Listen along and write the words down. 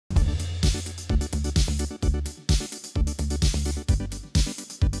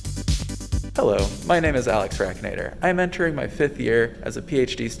Hello, my name is Alex Reichanadter. I'm entering my 5th year as a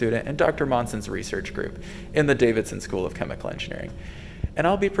PhD student in Dr. Mansson's research group in the Davidson School of Chemical Engineering. And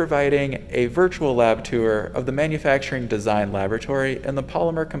I'll be providing a virtual lab tour of the Manufacturing Design Laboratory in the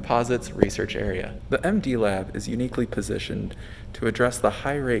Polymer Composites research area. The MDLab is uniquely positioned to address the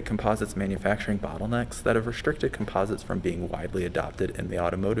high-rate composites manufacturing bottlenecks that have restricted composites from being widely adopted in the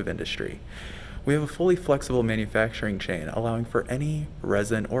automotive industry. We have a fully flexible manufacturing chain allowing for any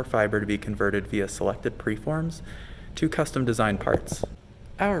resin or fiber to be converted via selected preforms to custom designed parts.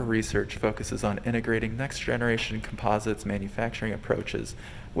 Our research focuses on integrating next-generation composites manufacturing approaches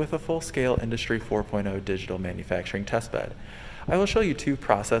with a full-scale Industry 4.0 digital manufacturing testbed. I will show you 2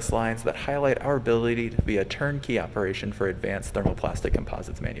 process lines that highlight our ability to be a turnkey operation for advanced thermoplastic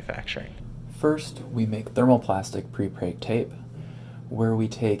composites manufacturing. First, we make thermoplastic prepreg tape, where we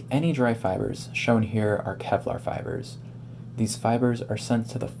take any dry fibers. Shown here are Kevlar fibers. These fibers are sent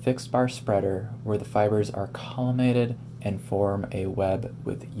to the fixed bar spreader, where the fibers are collimated and form a web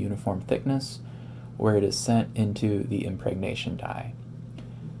with uniform thickness, where it is sent into the impregnation die.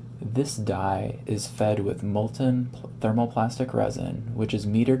 This die is fed with molten thermoplastic resin, which is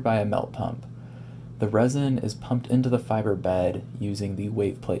metered by a melt pump. The resin is pumped into the fiber bed using the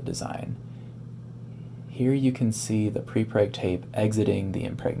wave plate design. Here you can see the prepreg tape exiting the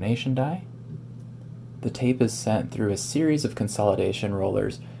impregnation die. The tape is sent through a series of consolidation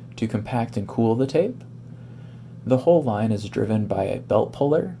rollers to compact and cool the tape. The whole line is driven by a belt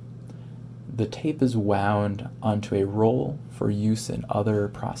puller. The tape is wound onto a roll for use in other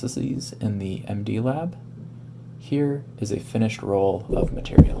processes in the MDLab. Here is a finished roll of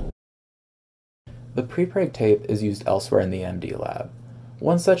material. The prepreg tape is used elsewhere in the MDLab.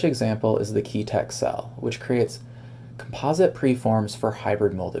 One such example is the Keytech cell, which creates composite preforms for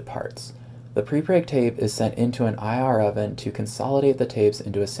hybrid molded parts. The prepreg tape is sent into an IR oven to consolidate the tapes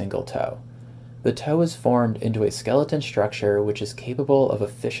into a single toe. The toe is formed into a skeleton structure which is capable of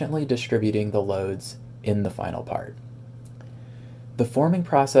efficiently distributing the loads in the final part. The forming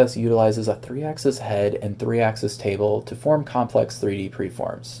process utilizes a 3-axis head and 3-axis table to form complex 3D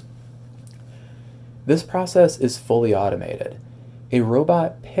preforms. This process is fully automated. A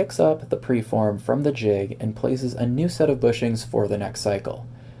robot picks up the preform from the jig and places a new set of bushings for the next cycle.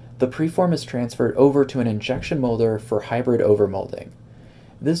 The preform is transferred over to an injection molder for hybrid overmolding.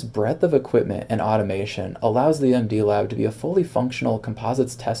 This breadth of equipment and automation allows the MDLab to be a fully functional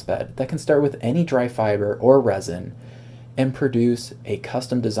composites testbed that can start with any dry fiber or resin and produce a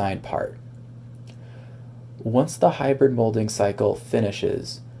custom designed part. Once the hybrid molding cycle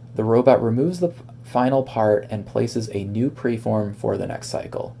finishes, the robot removes the final part and places a new preform for the next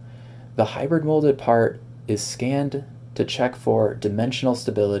cycle. The hybrid molded part is scanned to check for dimensional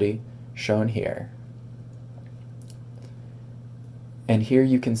stability, shown here. And here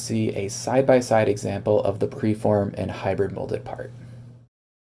you can see a side-by-side example of the preform and hybrid molded part.